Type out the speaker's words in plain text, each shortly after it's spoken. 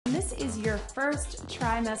your first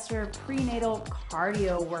trimester prenatal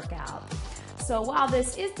cardio workout. So while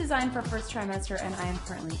this is designed for first trimester and I am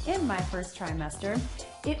currently in my first trimester,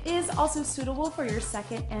 it is also suitable for your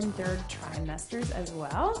second and third trimesters as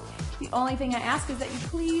well. The only thing I ask is that you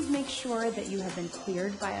please make sure that you have been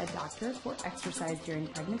cleared by a doctor for exercise during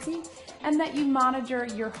pregnancy and that you monitor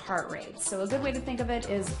your heart rate. So a good way to think of it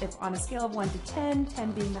is if on a scale of 1 to 10,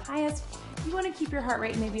 10 being the highest, you want to keep your heart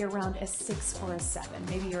rate maybe around a 6 or a 7.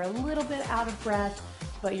 Maybe you're a little bit out of breath,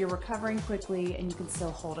 but you're recovering quickly and you can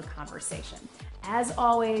still hold a conversation. As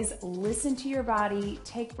always, listen to your body,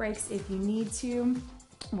 take breaks if you need to.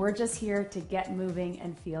 We're just here to get moving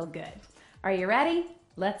and feel good. Are you ready?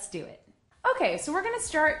 Let's do it. Okay, so we're gonna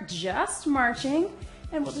start just marching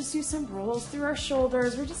and we'll just do some rolls through our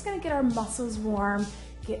shoulders. We're just gonna get our muscles warm,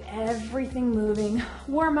 get everything moving.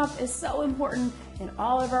 Warm up is so important in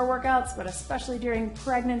all of our workouts, but especially during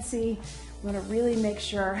pregnancy. We wanna really make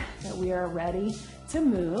sure that we are ready to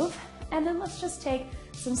move. And then let's just take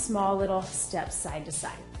some small little steps side to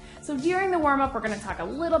side. So during the warm up, we're gonna talk a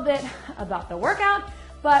little bit about the workout,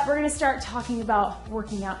 but we're gonna start talking about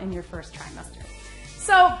working out in your first trimester.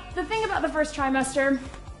 So the thing about the first trimester,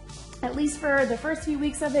 at least for the first few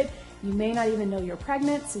weeks of it, you may not even know you're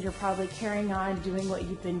pregnant, so you're probably carrying on doing what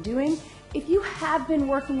you've been doing. If you have been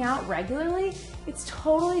working out regularly, it's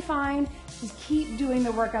totally fine. Just keep doing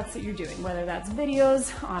the workouts that you're doing, whether that's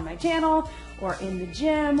videos on my channel or in the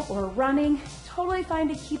gym or running. Totally fine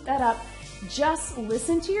to keep that up. Just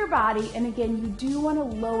listen to your body, and again, you do want to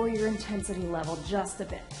lower your intensity level just a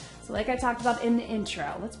bit. So like I talked about in the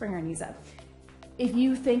intro, let's bring our knees up. If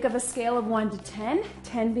you think of a scale of 1 to 10,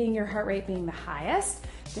 10 being your heart rate being the highest,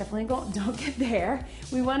 definitely don't get there.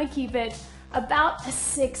 We want to keep it about a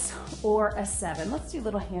 6 or a 7. Let's do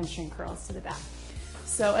little hamstring curls to the back.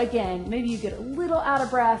 So again, maybe you get a little out of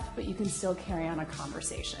breath, but you can still carry on a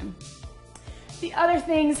conversation. The other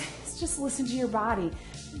things is just listen to your body.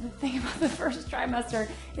 The thing about the first trimester,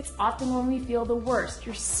 it's often when we feel the worst.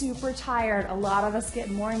 You're super tired. A lot of us get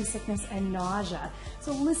morning sickness and nausea.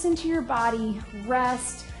 So listen to your body,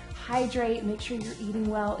 rest, hydrate, make sure you're eating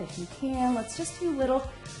well if you can. Let's just do little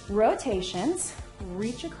rotations,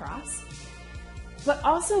 reach across, but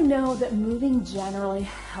also know that moving generally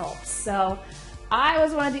helps. So I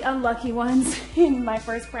was one of the unlucky ones in my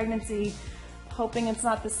first pregnancy, hoping it's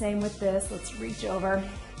not the same with this. Let's reach over,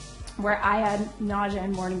 where I had nausea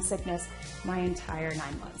and morning sickness my entire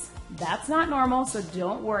 9 months. That's not normal, so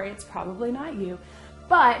don't worry, it's probably not you.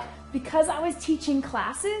 But because I was teaching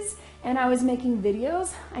classes and I was making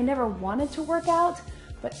videos, I never wanted to work out,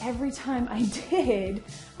 but every time I did,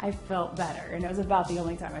 I felt better, and it was about the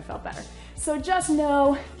only time I felt better. So just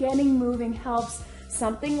know getting moving helps.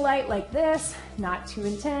 Something light like this, not too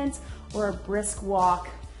intense, or a brisk walk,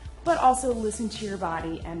 but also listen to your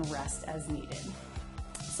body and rest as needed.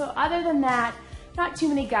 So other than that, not too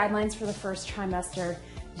many guidelines for the first trimester.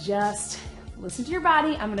 Just listen to your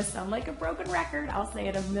body. I'm gonna sound like a broken record. I'll say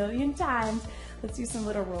it a million times. Let's do some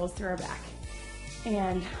little rolls through our back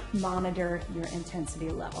and monitor your intensity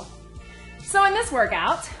level. So in this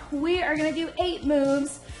workout, we are gonna do 8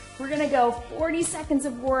 moves. We're gonna go 40 seconds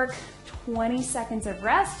of work, 20 seconds of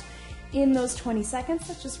rest. In those 20 seconds,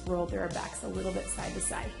 let's just roll through our backs a little bit side to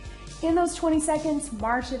side. In those 20 seconds,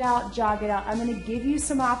 march it out, jog it out. I'm gonna give you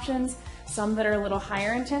some options, some that are a little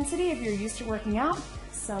higher intensity if you're used to working out,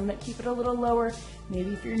 some that keep it a little lower,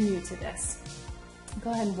 maybe if you're new to this.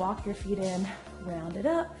 Go ahead and walk your feet in, round it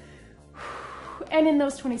up. And in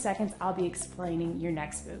those 20 seconds, I'll be explaining your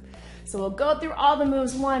next move. So we'll go through all the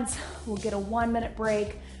moves once, we'll get a 1-minute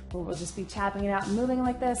break where we'll just be tapping it out and moving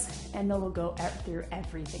like this, and then we'll go through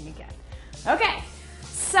everything again. Okay,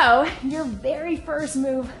 so your very first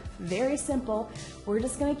move, very simple. We're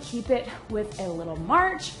just gonna keep it with a little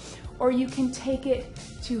march, or you can take it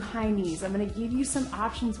to high knees. I'm gonna give you some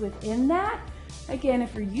options within that. Again,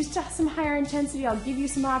 if you're used to some higher intensity, I'll give you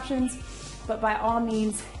some options, but by all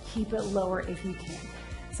means, keep it lower if you can.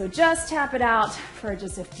 So just tap it out for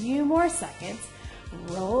just a few more seconds.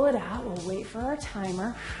 Roll it out, we'll wait for our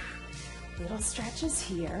timer. Little stretches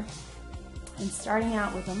here. And starting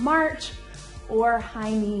out with a march or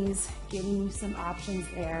high knees, giving you some options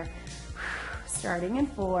there. Starting in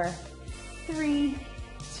 4, 3,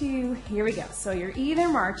 2, here we go. So you're either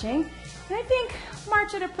marching, and I think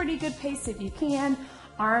march at a pretty good pace if you can,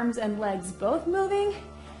 arms and legs both moving,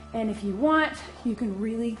 and if you want, you can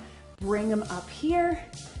really bring them up here,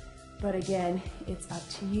 but again, it's up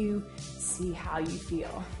to you, see how you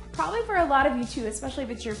feel. Probably for a lot of you too, especially if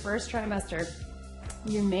it's your first trimester,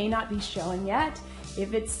 you may not be showing yet.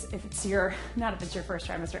 If it's your first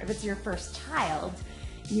trimester, if it's your first child,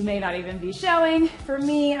 You may not even be showing. For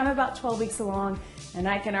me, I'm about 12 weeks along, and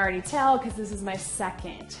I can already tell because this is my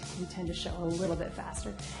second. You tend to show a little bit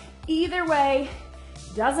faster. Either way,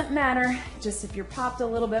 doesn't matter. Just if you're popped a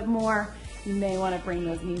little bit more, you may want to bring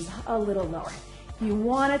those knees a little lower. You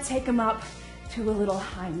want to take them up to a little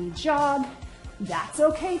high knee jog. That's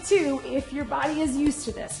okay too if your body is used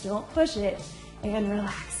to this. Don't push it and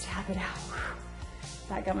relax, tap it out.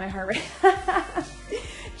 That got my heart rate.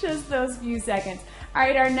 Just those few seconds. All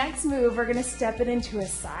right, our next move, we're gonna step it into a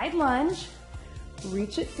side lunge,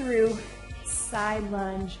 reach it through, side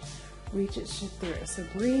lunge, reach it through. So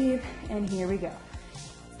breathe, and here we go.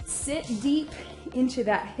 Sit deep into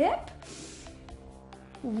that hip,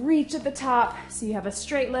 reach at the top, so you have a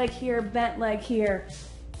straight leg here, bent leg here,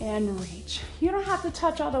 and reach. You don't have to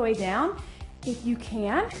touch all the way down. If you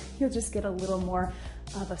can, you'll just get a little more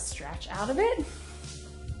of a stretch out of it,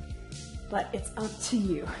 but it's up to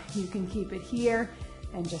you. You can keep it here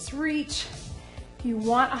and just reach. If you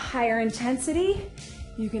want a higher intensity,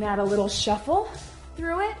 you can add a little shuffle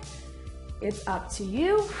through it. It's up to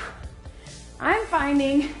you. I'm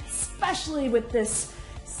finding, especially with this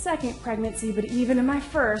second pregnancy, but even in my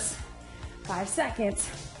first 5 seconds,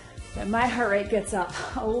 that my heart rate gets up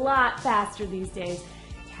a lot faster these days.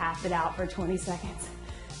 Tap it out for 20 seconds.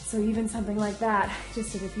 So even something like that,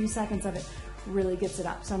 just take a few seconds of it, really gets it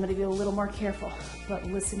up. So I'm gonna be a little more careful, but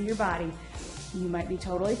listen to your body. You might be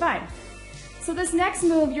totally fine. So this next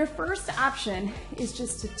move, your first option is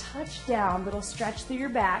just to touch down, little stretch through your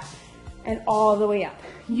back and all the way up.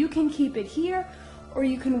 You can keep it here or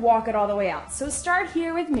you can walk it all the way out. So start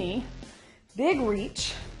here with me, big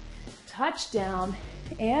reach, touch down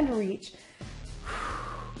and reach.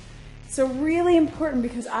 So really important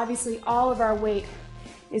because obviously all of our weight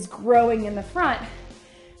is growing in the front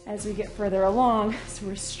as we get further along. So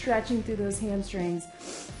we're stretching through those hamstrings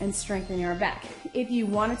and strengthening our back. If you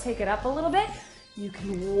want to take it up a little bit, you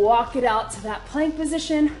can walk it out to that plank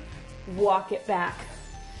position, walk it back,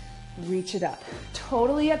 reach it up.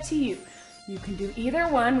 Totally up to you. You can do either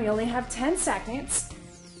one. We only have 10 seconds.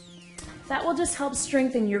 That will just help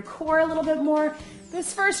strengthen your core a little bit more.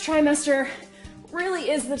 This first trimester really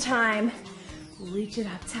is the time. Reach it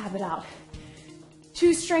up, tap it out,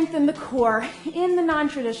 to strengthen the core in the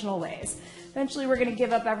non-traditional ways. Eventually we're gonna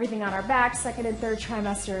give up everything on our back, second and third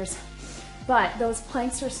trimesters, but those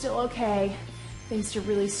planks are still okay. Things to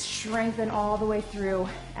really strengthen all the way through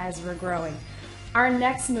as we're growing. Our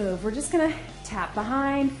next move, we're just gonna tap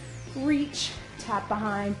behind, reach, tap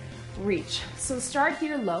behind, reach. So start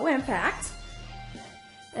here, low impact,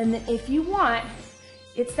 and then if you want,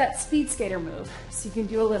 it's that speed skater move. So you can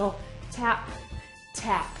do a little tap,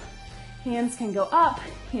 tap. Hands can go up,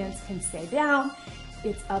 hands can stay down.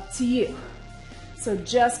 It's up to you. So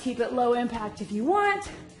just keep it low impact if you want,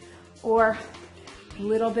 or a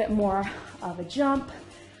little bit more of a jump,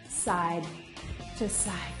 side to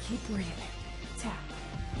side. Keep breathing. Tap,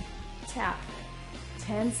 tap.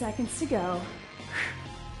 10 seconds to go.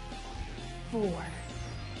 4,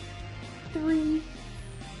 3,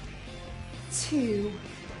 2,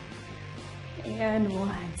 and 1.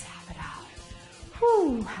 Tap it out.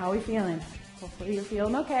 Whew, how are we feeling? Hopefully you're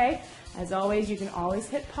feeling okay. As always, you can always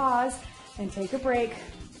hit pause and take a break.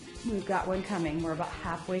 We've got one coming. We're about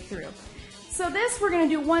halfway through. So this, we're gonna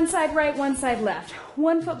do one side right, one side left.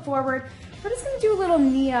 1 foot forward. We're just gonna do a little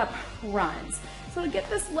knee up runs. So to get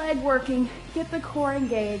this leg working, get the core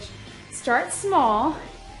engaged, start small.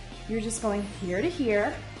 You're just going here to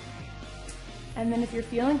here. And then if you're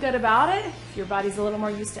feeling good about it, if your body's a little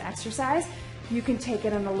more used to exercise, you can take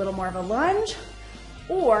it in a little more of a lunge,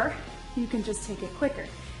 or you can just take it quicker.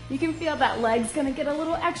 You can feel that leg's gonna get a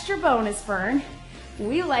little extra bonus burn.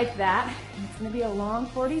 We like that. It's gonna be a long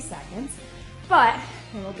 40 seconds, but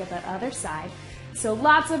then we'll get that other side. So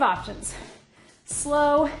lots of options.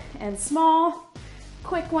 Slow and small,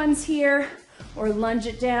 quick ones here, or lunge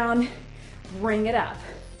it down, bring it up.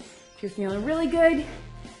 If you're feeling really good,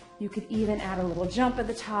 you could even add a little jump at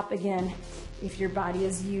the top again if your body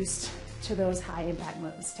is used to those high impact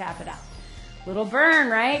moves. Tap it out. Little burn,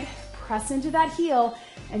 right? Press into that heel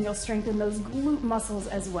and you'll strengthen those glute muscles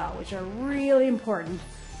as well, which are really important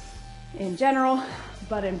in general,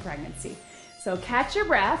 but in pregnancy. So catch your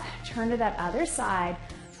breath, turn to that other side,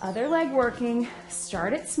 other leg working,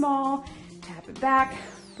 start it small, tap it back,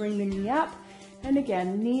 bring the knee up, and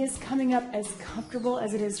again, knee is coming up as comfortable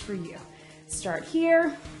as it is for you. Start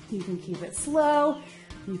here, you can keep it slow,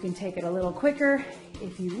 you can take it a little quicker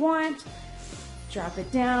if you want, drop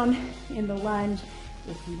it down in the lunge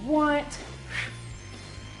if you want.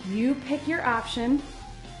 You pick your option,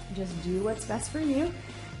 just do what's best for you.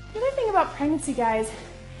 The other thing about pregnancy, guys,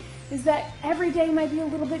 is that every day might be a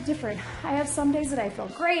little bit different. I have some days that I feel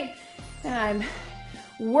great and I'm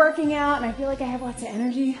working out and I feel like I have lots of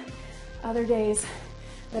energy. Other days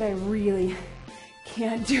that I really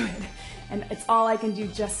can't do it and it's all I can do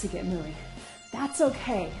just to get moving. That's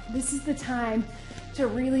okay. This is the time to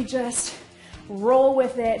really just roll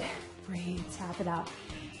with it, breathe, tap it out,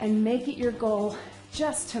 and make it your goal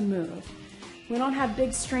just to move. We don't have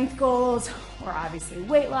big strength goals or obviously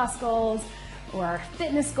weight loss goals or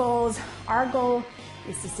fitness goals. Our goal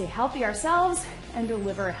is to stay healthy ourselves and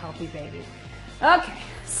deliver a healthy baby. Okay,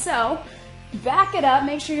 so back it up,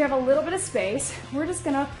 make sure you have a little bit of space. We're just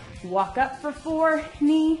gonna walk up for 4,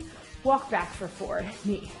 knee, walk back for 4,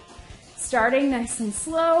 knee. Starting nice and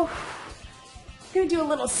slow. I'm gonna do a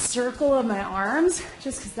little circle of my arms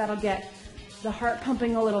just because that'll get the heart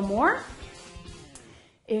pumping a little more.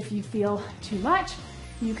 If you feel too much,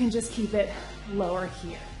 you can just keep it lower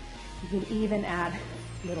here. You can even add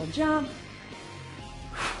a little jump.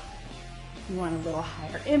 You want a little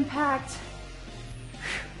higher impact.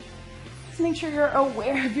 Just make sure you're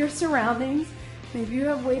aware of your surroundings. Maybe you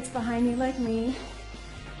have weights behind you like me.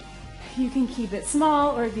 You can keep it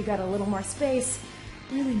small, or if you got a little more space,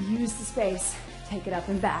 really use the space. Take it up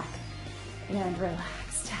and back and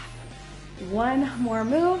relax, tap. One more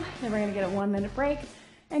move, then we're gonna get a 1-minute break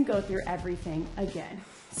and go through everything again.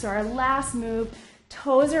 So our last move,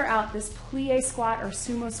 toes are out, this plie squat or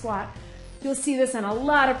sumo squat. You'll see this in a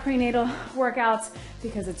lot of prenatal workouts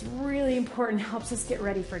because it's really important, helps us get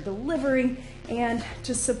ready for delivery and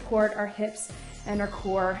to support our hips and our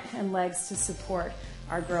core and legs to support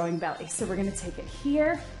our growing belly. So we're gonna take it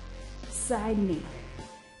here, side knee,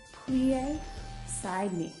 plie,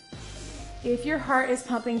 side knee. If your heart is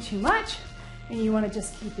pumping too much and you wanna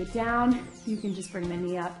just keep it down, you can just bring the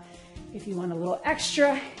knee up. If you want a little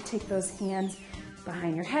extra, take those hands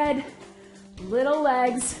behind your head, little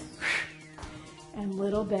legs, and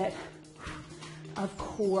little bit of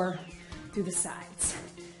core through the sides.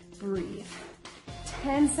 Breathe.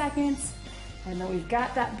 10 seconds, and then we've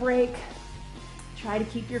got that break. Try to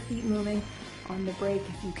keep your feet moving on the break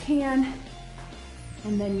if you can.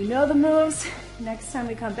 And then you know the moves. Next time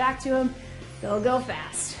we come back to them, they'll go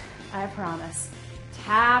fast. I promise.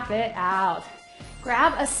 Tap it out.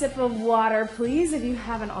 Grab a sip of water, please, if you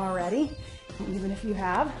haven't already. And even if you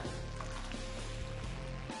have.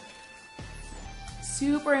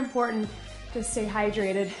 Super important to stay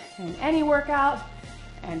hydrated in any workout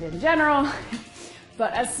and in general,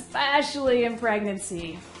 but especially in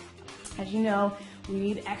pregnancy. As you know, we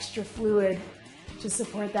need extra fluid to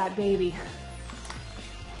support that baby.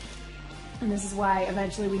 And this is why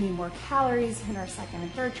eventually we need more calories in our 2nd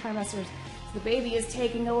and 3rd trimesters. The baby is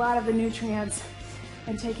taking a lot of the nutrients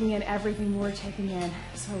and taking in everything we're taking in.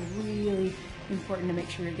 So really important to make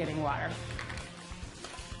sure you're getting water.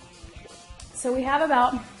 So we have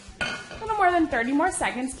about a little more than 30 more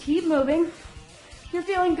seconds. Keep moving. If you're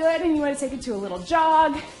feeling good and you want to take it to a little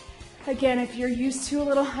jog, again, if you're used to a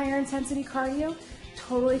little higher intensity cardio,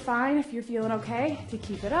 totally fine if you're feeling okay to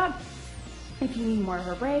keep it up. If you need more of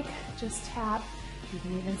a break, just tap. You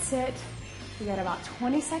can even sit. We got about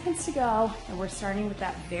 20 seconds to go, and we're starting with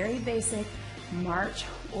that very basic march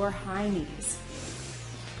or high knees.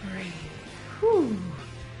 Breathe. Whew.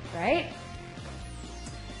 Right?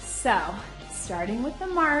 So, starting with the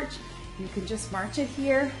march, you can just march it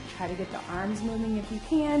here. Try to get the arms moving if you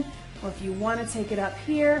can, or if you want to take it up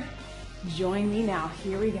here, join me now.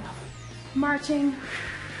 Here we go. Marching.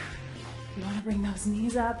 You want to bring those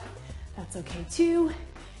knees up. That's okay too.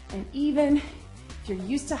 And even if you're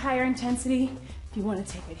used to higher intensity, if you want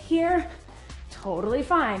to take it here, totally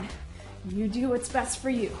fine. You do what's best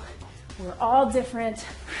for you. We're all different,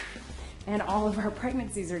 and all of our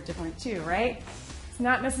pregnancies are different too, right? It's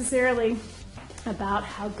not necessarily about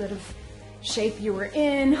how good of shape you were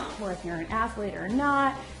in, or if you're an athlete or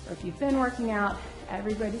not, or if you've been working out.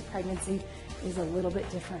 Everybody's pregnancy is a little bit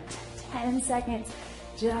different. 10 seconds,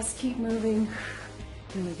 just keep moving.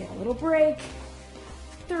 Then we get a little break.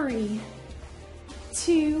 3,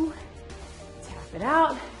 2, tap it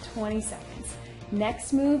out, 20 seconds.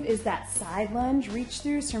 Next move is that side lunge, reach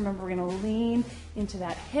through. So remember, we're gonna lean into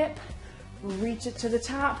that hip, reach it to the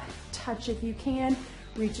top, touch if you can,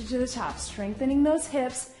 reach it to the top, strengthening those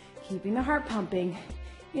hips, keeping the heart pumping.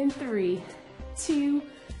 In 3, 2,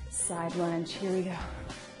 side lunge, here we go.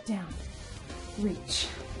 Down, reach,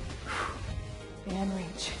 and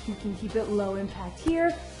reach. You can keep it low impact here,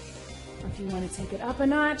 or if you want to take it up a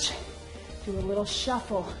notch, do a little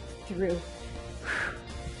shuffle through.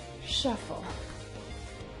 Shuffle.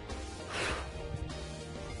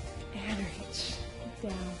 And reach.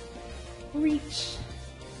 Down. Reach.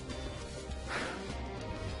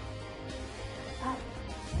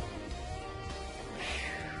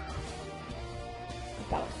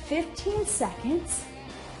 15 seconds,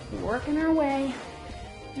 working our way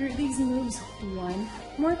through these moves one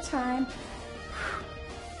more time.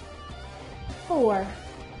 4,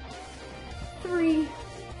 3,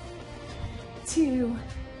 2,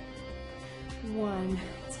 1.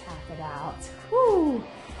 Tap it out. Woo!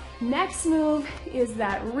 Next move is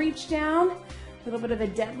that reach down, a little bit of a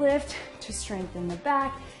deadlift to strengthen the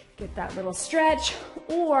back, get that little stretch,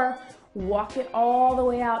 or walk it all the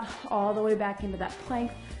way out, all the way back into that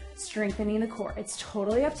plank, strengthening the core. It's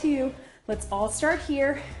totally up to you. Let's all start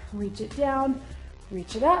here. Reach it down,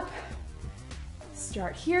 reach it up.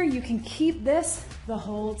 Start here. You can keep this the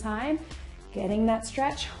whole time, getting that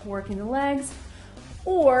stretch, working the legs,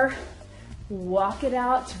 or walk it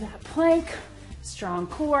out to that plank, strong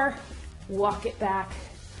core, walk it back,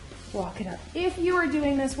 walk it up. If you are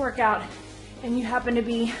doing this workout and you happen to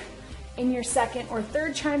be in your second or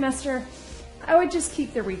third trimester, I would just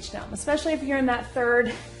keep the reach down, especially if you're in that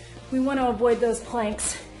third. We want to avoid those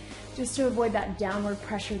planks just to avoid that downward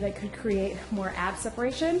pressure that could create more ab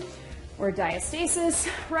separation or diastasis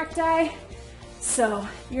recti. So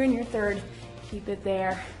you're in your third, keep it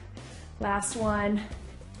there. Last one,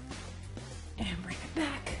 and bring it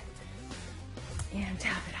back and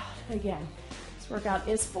tap it out. Again, this workout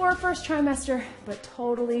is for first trimester, but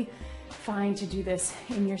totally fine to do this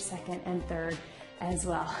in your second and third as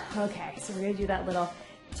well. Okay, so we're gonna do that little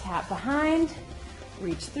tap behind,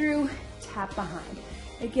 reach through, tap behind.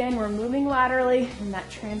 Again, we're moving laterally in that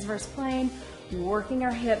transverse plane, working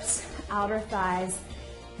our hips, outer thighs,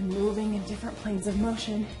 and moving in different planes of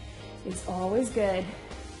motion is always good.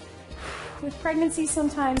 With pregnancy,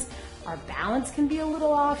 sometimes our balance can be a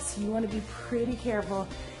little off, so you want to be pretty careful,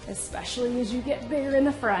 especially as you get bigger in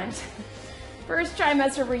the front. First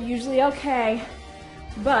trimester, we're usually okay,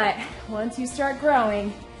 but once you start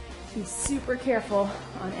growing, be super careful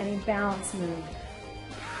on any balance move.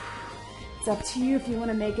 It's up to you if you want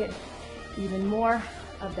to make it even more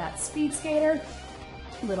of that speed skater,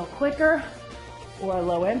 a little quicker, or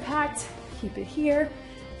low impact. Keep it here.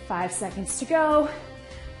 5 seconds to go.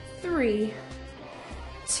 3,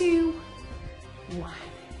 2, 1,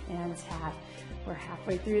 and tap. We're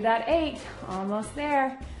halfway through that 8, almost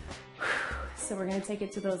there. So we're gonna take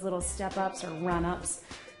it to those little step ups or run ups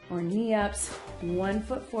or knee ups. 1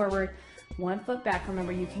 foot forward, 1 foot back.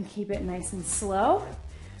 Remember, you can keep it nice and slow.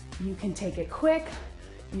 You can take it quick.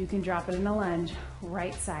 You can drop it in a lunge.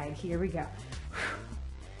 Right side, here we go.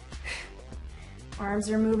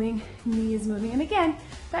 Arms are moving, knee is moving. And again,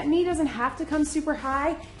 that knee doesn't have to come super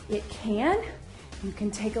high. It can. You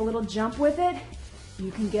can take a little jump with it.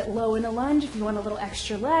 You can get low in a lunge if you want a little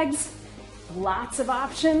extra legs. Lots of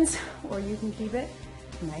options, or you can keep it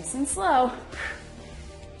nice and slow.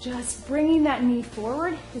 Just bringing that knee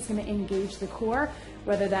forward is going to engage the core,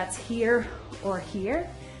 whether that's here or here.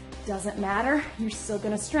 Doesn't matter. You're still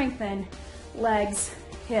going to strengthen legs,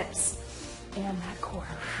 hips, and that core.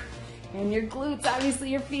 And your glutes, obviously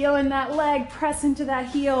you're feeling that leg press into that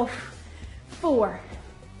heel. 4,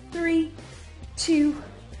 3, 2,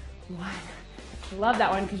 1. Love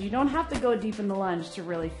that one because you don't have to go deep in the lunge to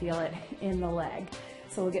really feel it in the leg.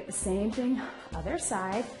 So we'll get the same thing, other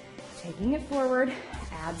side, taking it forward,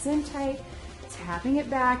 abs in tight, tapping it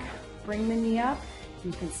back, bring the knee up.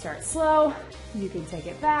 You can start slow, you can take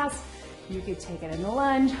it fast, you can take it in the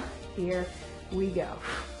lunge. Here we go.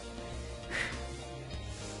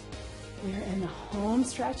 We're in the home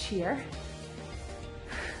stretch here.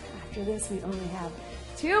 After this, we only have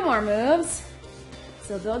 2 more moves.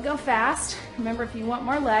 So they'll go fast. Remember, if you want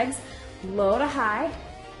more legs, low to high.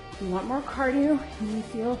 If you want more cardio and you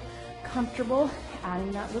feel comfortable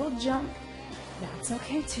adding that little jump, that's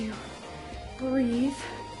okay too. Breathe.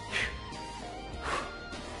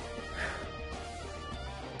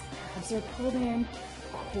 Calves are pulled in,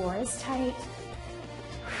 core is tight.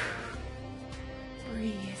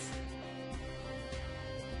 Breathe.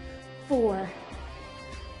 4,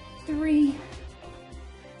 3,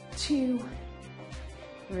 2,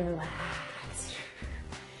 relax.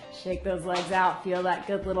 Shake those legs out, feel that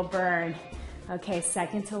good little burn. Okay,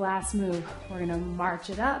 second to last move. We're gonna march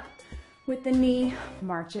it up with the knee,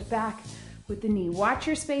 march it back with the knee. Watch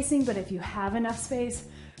your spacing, but if you have enough space,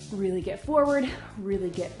 really get forward, really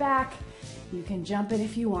get back. You can jump it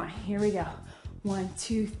if you want. Here we go. 1,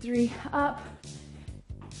 2, 3, up.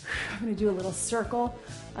 I'm gonna do a little circle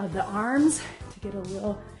of the arms to get a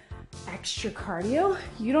little extra cardio.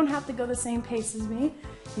 You don't have to go the same pace as me.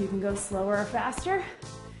 You can go slower or faster,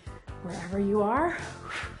 wherever you are.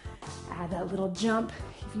 Add that little jump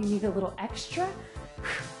if you need a little extra.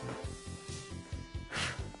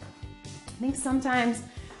 I think sometimes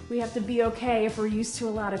we have to be okay if we're used to a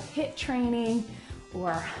lot of HIIT training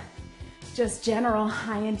or just general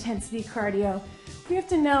high intensity cardio, we have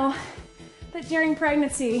to know that during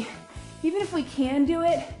pregnancy, even if we can do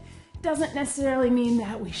it, doesn't necessarily mean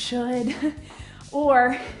that we should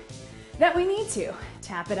or that we need to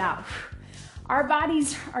tap it out. Our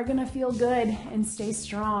bodies are gonna feel good and stay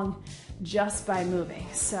strong just by moving.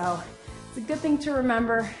 So it's a good thing to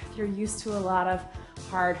remember if you're used to a lot of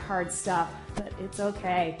hard stuff, but it's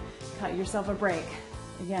okay. Cut yourself a break.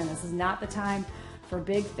 Again, this is not the time for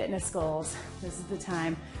big fitness goals. This is the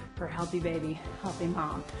time for healthy baby, healthy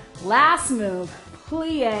mom. Last move,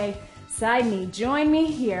 plie, side knee. Join me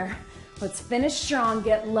here. Let's finish strong.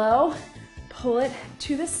 Get low, pull it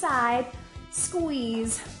to the side,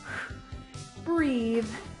 squeeze, breathe,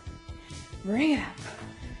 bring it up.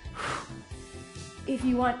 If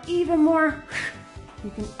you want even more,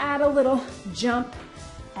 you can add a little jump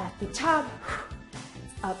at the top.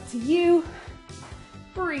 It's up to you.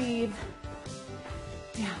 Breathe,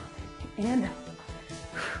 down and up.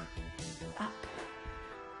 Up.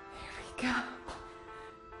 There we go.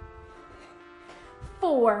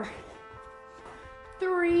 4,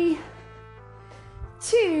 3,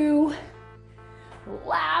 2,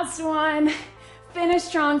 last one. Finish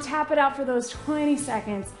strong, tap it out for those 20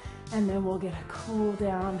 seconds, and then we'll get a cool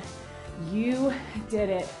down. You did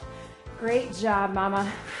it. Great job,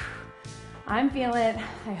 mama. I'm feeling it.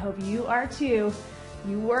 I hope you are too.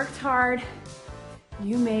 You worked hard.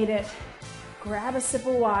 You made it. Grab a sip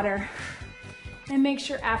of water and make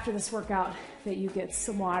sure after this workout that you get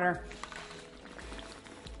some water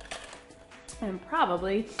and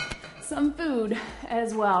probably some food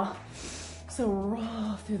as well. So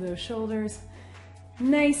roll through those shoulders.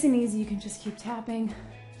 Nice and easy. You can just keep tapping.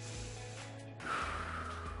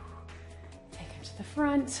 Take it to the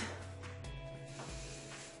front.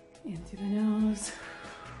 In through the nose,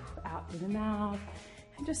 out through the mouth,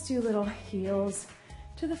 and just do little heels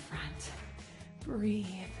to the front. Breathe.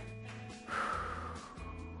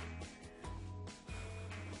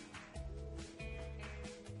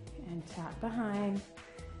 And tap behind.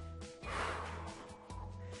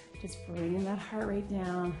 Just bringing that heart rate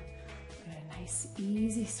down. Get a nice,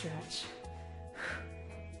 easy stretch.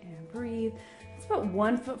 And breathe. Let's put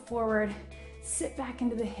one foot forward. Sit back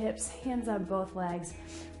into the hips, hands on both legs.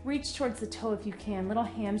 Reach towards the toe if you can. Little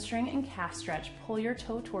hamstring and calf stretch. Pull your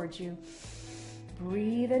toe towards you.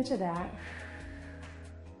 Breathe into that.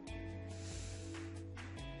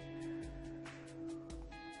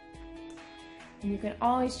 And you can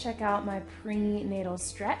always check out my prenatal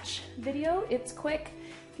stretch video. It's quick,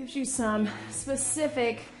 gives you some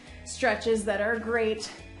specific stretches that are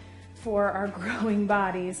great for our growing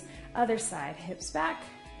bodies. Other side, hips back,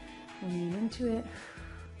 lean into it.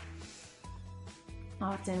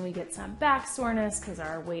 Often we get some back soreness because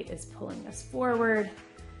our weight is pulling us forward.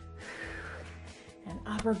 And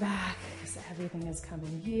upper back, because everything is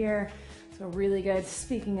coming here. So really good.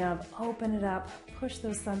 Speaking of, open it up, push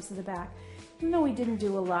those thumbs to the back. Even though we didn't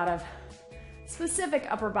do a lot of specific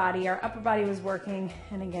upper body, our upper body was working.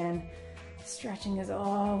 And again, stretching is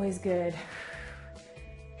always good.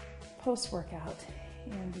 Post-workout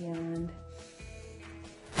and beyond.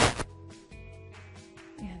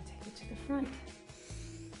 And take it to the front.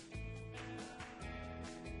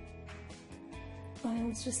 And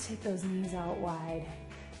let's just take those knees out wide.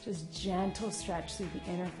 Just gentle stretch through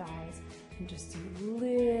the inner thighs. And just do a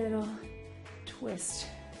little twist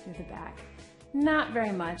through the back. Not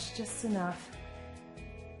very much, just enough.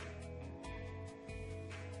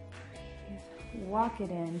 Breathe. Walk it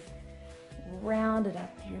in. Round it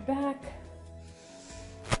up to your back.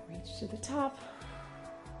 Reach to the top.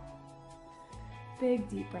 Big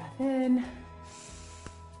deep breath in.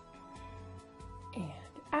 And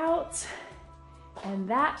out. And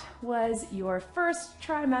that was your first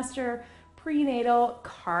trimester prenatal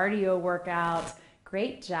cardio workout.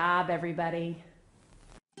 Great job, everybody.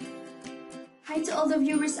 Hi to all the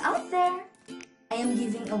viewers out there. I am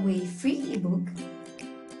giving away free ebook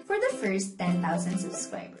for the first 10,000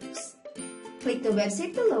 subscribers. Click the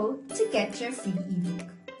website below to get your free ebook.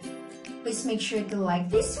 Please make sure to like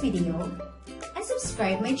this video and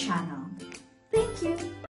subscribe my channel. Thank you.